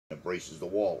that braces the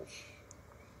walls.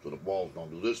 So the balls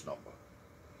don't do this number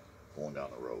going down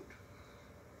the road.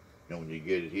 You know, when you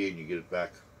get it here and you get it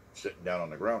back sitting down on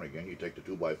the ground again, you take the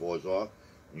 2x4s off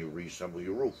and you reassemble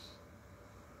your roof.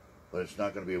 But it's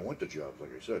not going to be a winter job,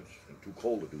 like I said. It's too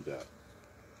cold to do that.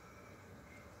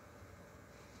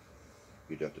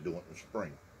 You'd have to do it in the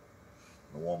spring.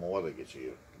 When the warmer weather gets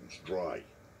here, it's dry.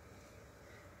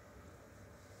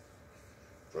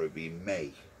 Probably be in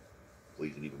May before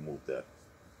you can even move that.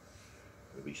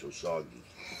 It'll be so soggy.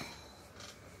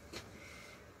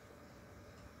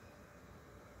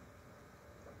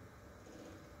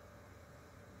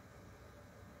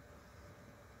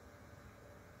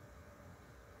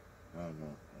 I don't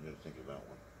know. I gotta think of that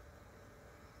one.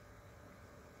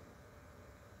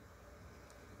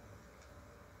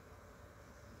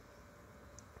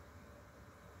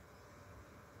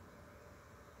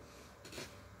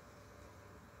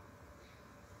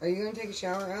 Are you gonna take a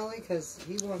shower, Allie? Because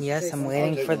he wants. Yes, to I'm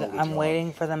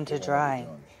waiting for them to dry.